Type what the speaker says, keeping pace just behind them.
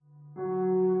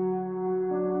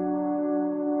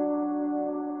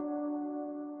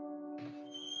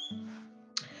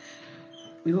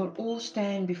We will all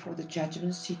stand before the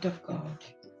judgment seat of God.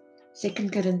 2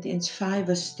 Corinthians 5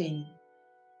 verse 10.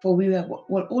 For we will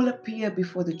all appear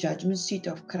before the judgment seat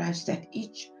of Christ, that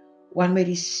each one may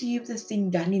receive the thing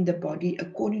done in the body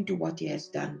according to what he has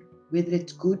done, whether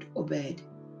it's good or bad.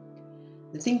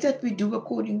 The things that we do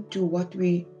according to what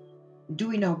we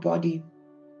do in our body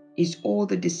is all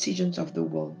the decisions of the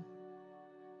will.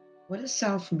 What does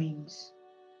self means?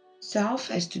 Self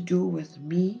has to do with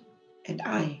me and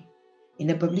I. In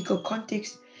a biblical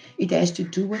context, it has to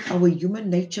do with our human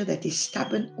nature that is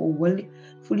stubborn or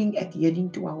fully adhering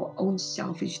to our own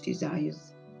selfish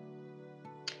desires.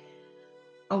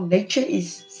 Our nature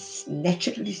is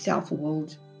naturally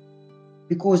self-willed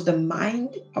because the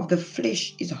mind of the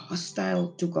flesh is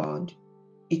hostile to God.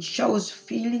 It shows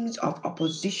feelings of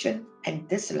opposition and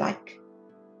dislike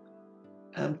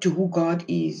to who God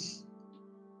is.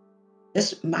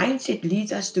 This mindset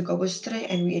leads us to go astray,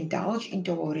 and we indulge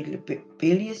into our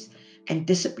rebellious and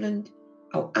disciplined,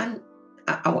 our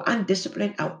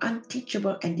undisciplined, our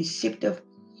unteachable and deceptive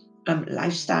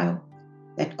lifestyle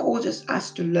that causes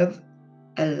us to live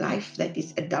a life that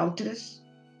is adulterous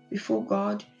before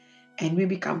God, and we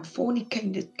become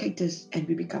fornicators and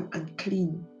we become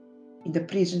unclean in the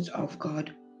presence of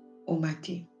God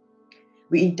Almighty.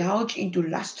 We indulge into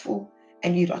lustful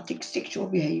and erotic sexual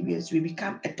behaviors. We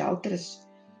become adulterous.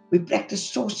 We practice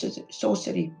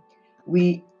sorcery.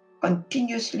 We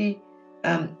continuously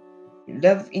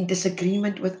live in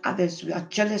disagreement with others. We are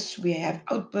jealous. We have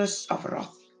outbursts of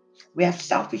wrath. We have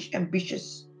selfish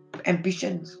ambitions,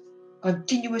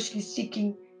 continuously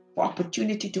seeking for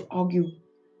opportunity to argue.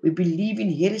 We believe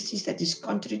in heresies that is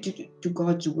contrary to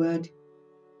God's word.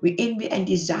 We envy and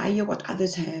desire what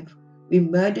others have. We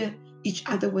murder each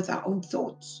other with our own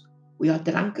thoughts. We are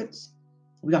drunkards.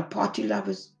 We are party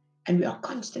lovers. And we are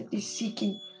constantly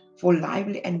seeking for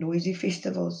lively and noisy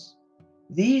festivals.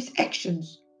 These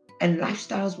actions and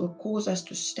lifestyles will cause us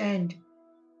to stand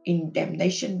in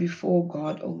damnation before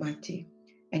God Almighty.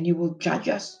 And He will judge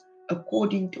us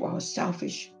according to our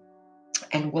selfish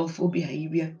and willful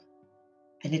behavior.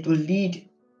 And it will lead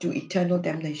to eternal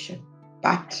damnation.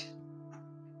 But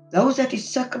those that is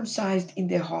circumcised in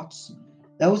their hearts,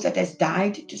 those that has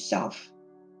died to self,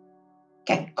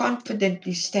 can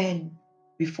confidently stand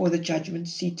before the judgment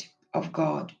seat of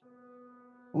God,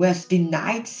 who has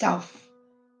denied self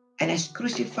and has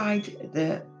crucified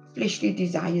the fleshly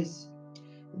desires.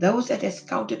 Those that has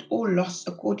counted all loss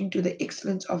according to the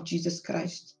excellence of Jesus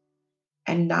Christ,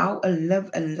 and now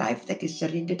live a life that is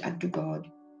surrendered unto God,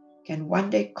 can one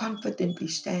day confidently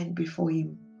stand before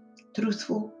Him,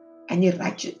 truthful and in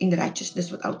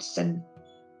righteousness without sin,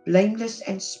 blameless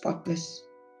and spotless,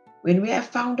 when we have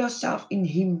found ourselves in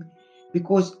Him,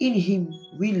 because in Him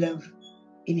we live,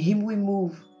 in Him we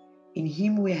move, in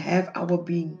Him we have our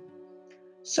being.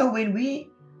 So when we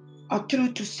are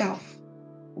true to self,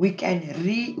 we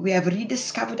have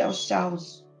rediscovered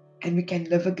ourselves and we can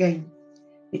live again.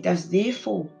 Let us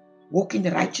therefore walk in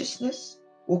righteousness,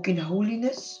 walk in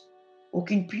holiness,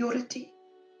 walk in purity,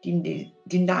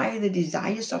 deny the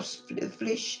desires of the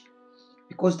flesh,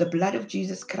 because the blood of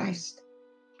Jesus Christ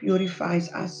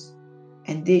purifies us,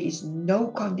 and there is no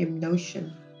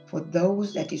condemnation for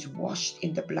those that is washed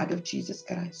in the blood of Jesus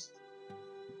Christ.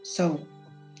 So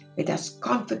let us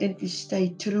confidently stay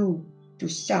true to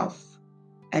self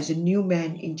as a new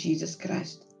man in Jesus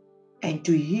Christ, and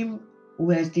to Him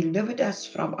who has delivered us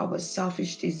from our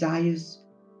selfish desires,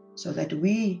 so that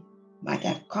we might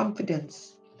have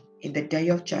confidence in the day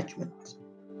of judgment.